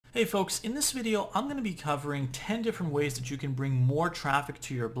Hey folks, in this video I'm going to be covering 10 different ways that you can bring more traffic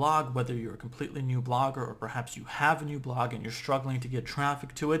to your blog, whether you're a completely new blogger or perhaps you have a new blog and you're struggling to get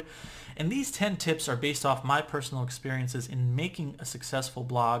traffic to it. And these 10 tips are based off my personal experiences in making a successful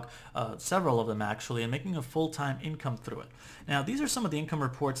blog, several of them actually, and making a full-time income through it. Now these are some of the income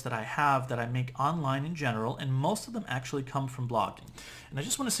reports that I have that I make online in general, and most of them actually come from blogging. And I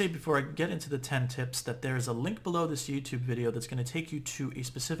just want to say before I get into the 10 tips that there's a link below this YouTube video that's going to take you to a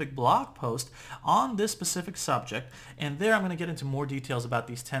specific blog post on this specific subject, and there I'm going to get into more details about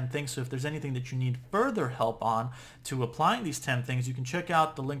these 10 things. So if there's anything that you need further help on to applying these 10 things, you can check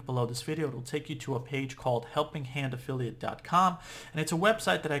out the link below this video. It'll take you to a page called helpinghandaffiliate.com, and it's a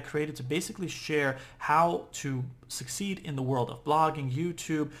website that I created to basically share how to succeed in the world of blogging,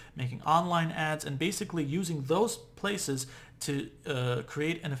 YouTube, making online ads, and basically using those places to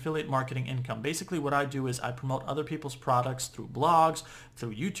create an affiliate marketing income. Basically what I do is I promote other people's products through blogs,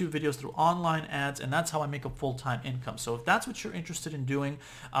 through YouTube videos, through online ads, and that's how I make a full-time income. So if that's what you're interested in doing,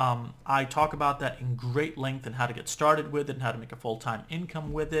 I talk about that in great length and how to get started with it and how to make a full-time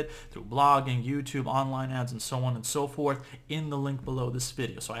income with it through blogging, YouTube, online ads, and so on and so forth in the link below this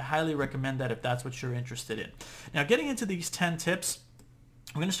video. So I highly recommend that if that's what you're interested in. Now getting into these 10 tips,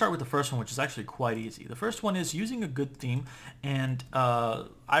 I'm going to start with the first one, which is actually quite easy. The first one is using a good theme, and I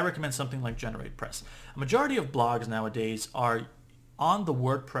recommend something like GeneratePress. A majority of blogs nowadays are on the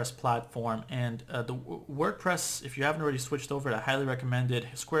WordPress platform, and the WordPress, if you haven't already switched over, I highly recommend it.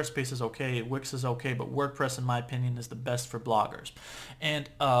 Squarespace is okay, Wix is okay, but WordPress, in my opinion, is the best for bloggers. And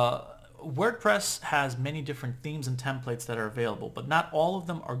WordPress has many different themes and templates that are available, but not all of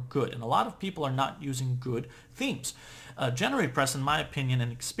them are good, and a lot of people are not using good themes. GeneratePress, in my opinion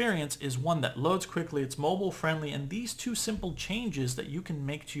and experience, is one that loads quickly, it's mobile friendly, and these two simple changes that you can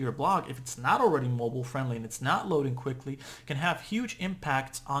make to your blog, if it's not already mobile friendly and it's not loading quickly, can have huge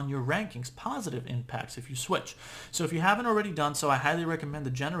impacts on your rankings, positive impacts if you switch. So if you haven't already done so, I highly recommend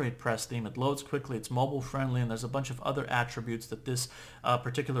the GeneratePress theme. It loads quickly, it's mobile friendly, and there's a bunch of other attributes that this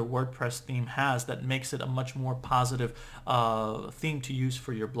particular WordPress theme has that makes it a much more positive theme to use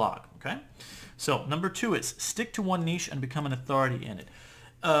for your blog. Okay? So number 2 is stick to one niche and become an authority in it.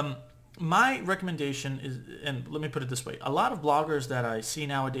 My recommendation is, and let me put it this way, a lot of bloggers that I see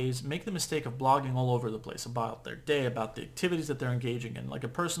nowadays make the mistake of blogging all over the place about their day, about the activities that they're engaging in, like a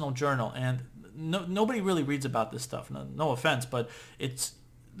personal journal, and nobody really reads about this stuff. No offense, but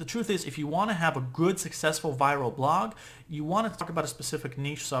the truth is, if you want to have a good, successful, viral blog, you want to talk about a specific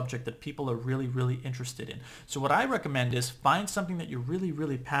niche subject that people are really, really interested in. So what I recommend is find something that you're really,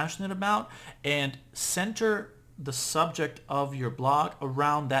 really passionate about and center the subject of your blog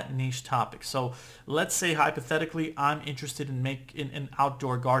around that niche topic. So let's say hypothetically I'm interested in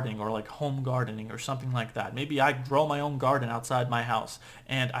outdoor gardening or like home gardening or something like that. Maybe I grow my own garden outside my house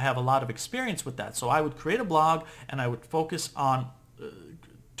and I have a lot of experience with that. So I would create a blog and I would focus on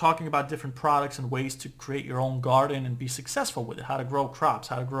talking about different products and ways to create your own garden and be successful with it. How to grow crops,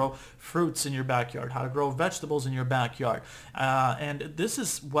 how to grow fruits in your backyard, how to grow vegetables in your backyard. And this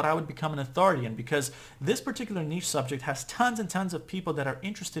is what I would become an authority in, because this particular niche subject has tons and tons of people that are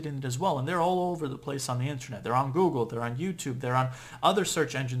interested in it as well. And they're all over the place on the internet. They're on Google, they're on YouTube, they're on other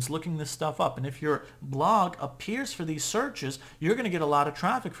search engines looking this stuff up. And if your blog appears for these searches, you're going to get a lot of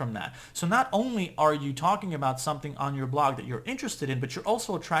traffic from that. So not only are you talking about something on your blog that you're interested in, but you're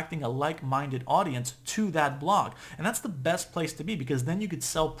also attracting a like-minded audience to that blog. And that's the best place to be, because then you could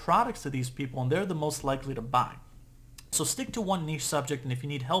sell products to these people and they're the most likely to buy. So stick to one niche subject, and if you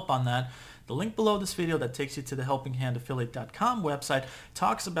need help on that, the link below this video that takes you to the helpinghandaffiliate.com website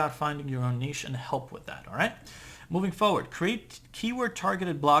talks about finding your own niche and help with that, all right? Moving forward, create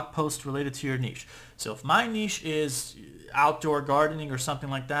keyword-targeted blog posts related to your niche. So if my niche is outdoor gardening or something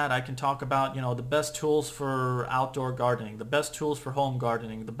like that, I can talk about, the best tools for outdoor gardening, the best tools for home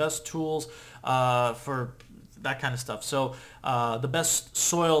gardening, the best tools for that kind of stuff. So the best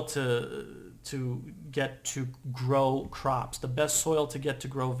soil to get to grow crops, the best soil to get to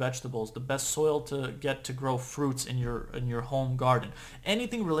grow vegetables, the best soil to get to grow fruits in your home garden.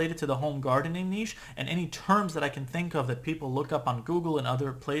 Anything related to the home gardening niche and any terms that I can think of that people look up on Google and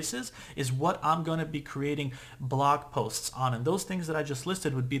other places is what I'm going to be creating blog posts on. And those things that I just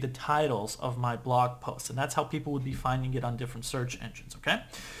listed would be the titles of my blog posts. And that's how people would be finding it on different search engines, okay?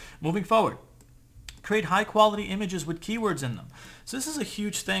 Moving forward. Create high quality images with keywords in them. So this is a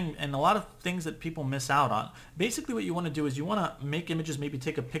huge thing and a lot of things that people miss out on. Basically what you want to do is you want to make images, maybe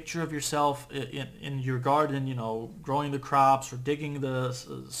take a picture of yourself in your garden, growing the crops or putting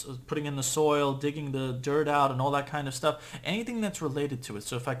in the soil, digging the dirt out and all that kind of stuff. Anything that's related to it.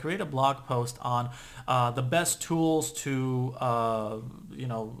 So if I create a blog post on the best tools to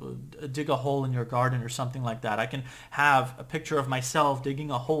dig a hole in your garden or something like that. I can have a picture of myself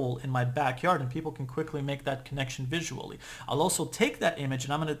digging a hole in my backyard, and people can quickly make that connection visually. I'll also take that image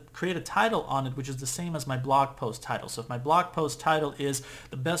and I'm going to create a title on it, which is the same as my blog post title. So if my blog post title is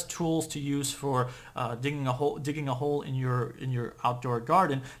the best tools to use for digging a hole in your outdoor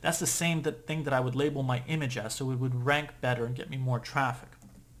garden, that's the same thing that I would label my image as, so it would rank better and get me more traffic.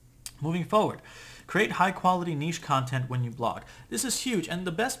 Moving forward, create high quality niche content when you blog. This is huge, and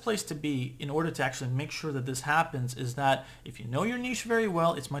the best place to be in order to actually make sure that this happens is that if you know your niche very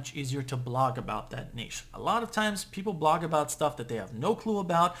well, it's much easier to blog about that niche. A lot of times people blog about stuff that they have no clue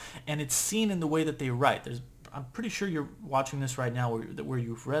about, and it's seen in the way that they write. I'm pretty sure you're watching this right now where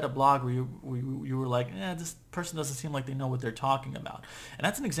you've read a blog where you were like, this person doesn't seem like they know what they're talking about. And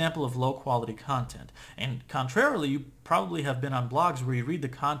that's an example of low quality content. And contrarily, you probably have been on blogs where you read the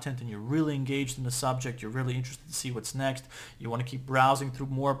content and you're really engaged in the subject, you're really interested to see what's next, you want to keep browsing through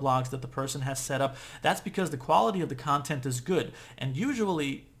more blogs that the person has set up. That's because the quality of the content is good. And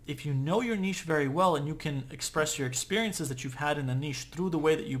usually, if you know your niche very well and you can express your experiences that you've had in the niche through the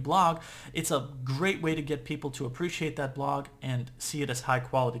way that you blog, it's a great way to get people to appreciate that blog and see it as high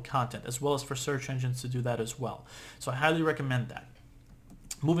quality content, as well as for search engines to do that as well. So I highly recommend that.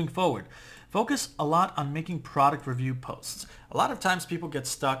 Moving forward, focus a lot on making product review posts. A lot of times people get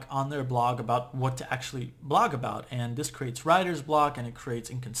stuck on their blog about what to actually blog about, and this creates writer's block and it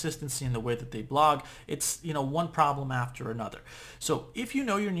creates inconsistency in the way that they blog. It's one problem after another. So if you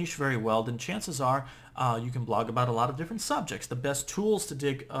know your niche very well, then chances are you can blog about a lot of different subjects. The best tools to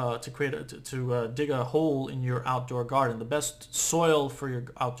dig dig a hole in your outdoor garden, the best soil for your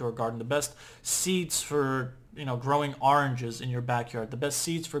outdoor garden, the best seeds for growing oranges in your backyard, the best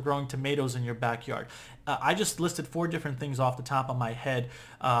seeds for growing tomatoes in your backyard. I just listed 4 different things off the top of my head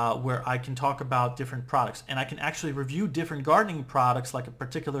where I can talk about different products, and I can actually review different gardening products, like a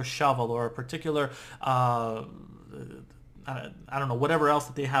particular shovel or a particular I don't know, whatever else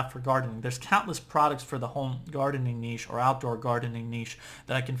that they have for gardening. There's countless products for the home gardening niche or outdoor gardening niche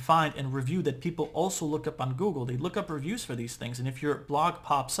that I can find and review that people also look up on Google. They look up reviews for these things, and if your blog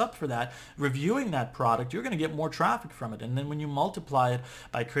pops up for that, reviewing that product, you're going to get more traffic from it. And then when you multiply it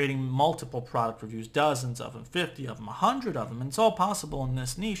by creating multiple product reviews, dozens of them, 50 of them, 100 of them, and it's all possible in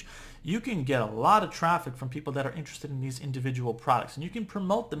this niche, you can get a lot of traffic from people that are interested in these individual products. And you can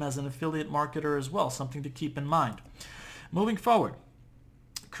promote them as an affiliate marketer as well, something to keep in mind. Moving forward,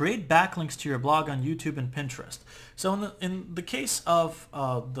 create backlinks to your blog on YouTube and Pinterest. So in the case of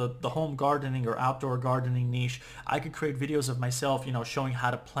the home gardening or outdoor gardening niche, I could create videos of myself, showing how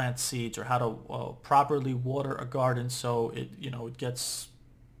to plant seeds or how to properly water a garden so it gets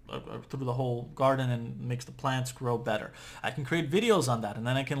through the whole garden and makes the plants grow better. I can create videos on that, and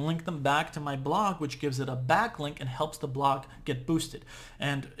then I can link them back to my blog, which gives it a backlink and helps the blog get boosted.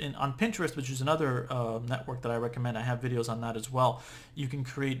 And on Pinterest, which is another network that I recommend, I have videos on that as well. You can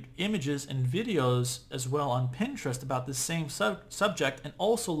create images and videos as well on Pinterest about the same subject and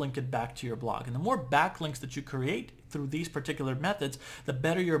also link it back to your blog. And the more backlinks that you create through these particular methods, the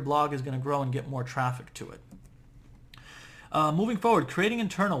better your blog is going to grow and get more traffic to it. Moving forward, creating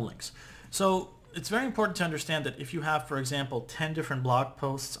internal links. So it's very important to understand that if you have, for example, 10 different blog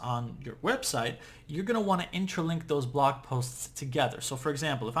posts on your website, you're going to want to interlink those blog posts together. So for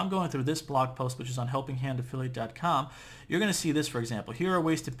example, if I'm going through this blog post, which is on helpinghandaffiliate.com, you're going to see this, for example. Here are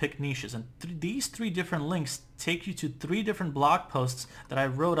ways to pick niches. And these 3 different links take you to 3 different blog posts that I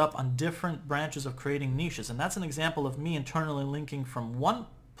wrote up on different branches of creating niches. And that's an example of me internally linking from one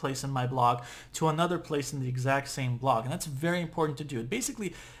place in my blog to another place in the exact same blog, and that's very important to do. It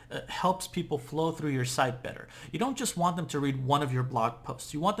basically helps people flow through your site better. You don't just want them to read one of your blog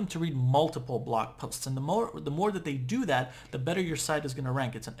posts. You want them to read multiple blog posts, and the more that they do that, the better your site is going to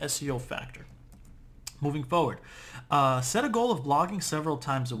rank. It's an SEO factor. Moving forward, set a goal of blogging several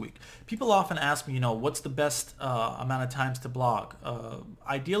times a week. People often ask me, what's the best amount of times to blog?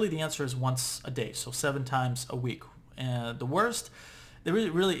 Ideally, the answer is once a day, so 7 times a week. And the worst, there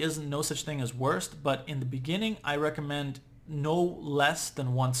really isn't no such thing as worst, but in the beginning, I recommend no less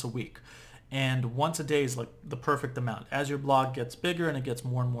than once a week. And once a day is like the perfect amount. As your blog gets bigger and it gets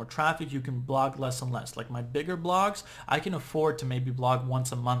more and more traffic, you can blog less and less. Like my bigger blogs, I can afford to maybe blog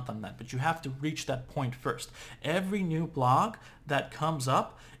once a month on that, but you have to reach that point first. Every new blog that comes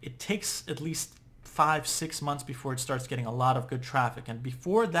up, it takes at least 5-6 months before it starts getting a lot of good traffic. And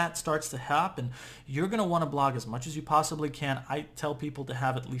before that starts to happen, you're going to want to blog as much as you possibly can. I tell people to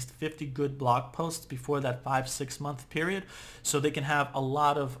have at least 50 good blog posts before that 5-6 month period so they can have a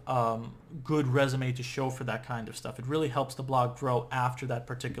lot of good resume to show for that kind of stuff. It really helps the blog grow after that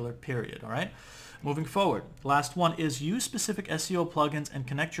particular period, all right? Moving forward, last one is use specific SEO plugins and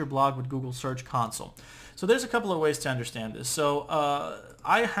connect your blog with Google Search Console. So there's a couple of ways to understand this. So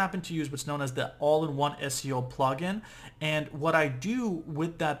I happen to use what's known as the all-in-one SEO plugin, and what I do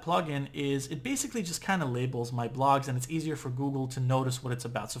with that plugin is it basically just kind of labels my blogs, and it's easier for Google to notice what it's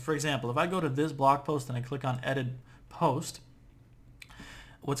about. So for example, if I go to this blog post and I click on edit post,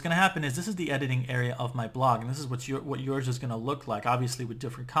 what's going to happen is this is the editing area of my blog, and this is what yours is going to look like, obviously with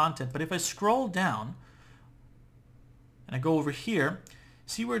different content. But if I scroll down and I go over here,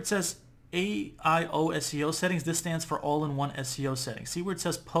 see where it says AIO SEO settings? This stands for all-in-one SEO settings. See where it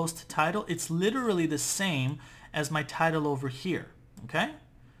says post title? It's literally the same as my title over here, okay?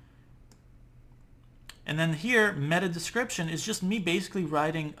 And then here, meta description is just me basically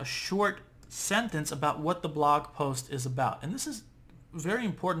writing a short sentence about what the blog post is about. And this is very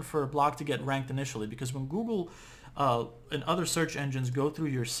important for a blog to get ranked initially, because when Google and other search engines go through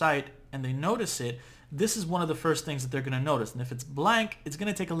your site and they notice it, this is one of the first things that they're going to notice. And if it's blank, it's going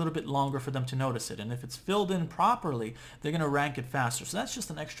to take a little bit longer for them to notice it. And if it's filled in properly, they're going to rank it faster. So that's just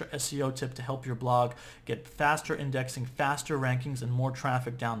an extra SEO tip to help your blog get faster indexing, faster rankings, and more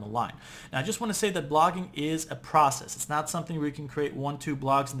traffic down the line. Now, I just want to say that blogging is a process. It's not something where you can create 1, 2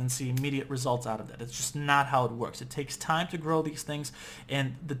 blogs and then see immediate results out of that. It's just not how it works. It takes time to grow these things,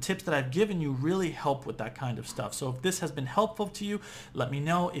 and the tips that I've given you really help with that kind of stuff. So if this has been helpful to you, let me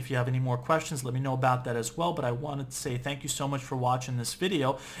know. If you have any more questions, let me know about that as well. But I wanted to say thank you so much for watching this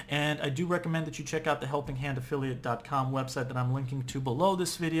video, and I do recommend that you check out the helpinghandaffiliate.com website that I'm linking to below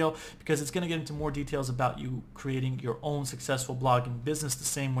this video, because it's going to get into more details about you creating your own successful blogging business the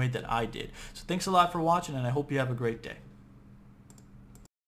same way that I did. So thanks a lot for watching, and I hope you have a great day.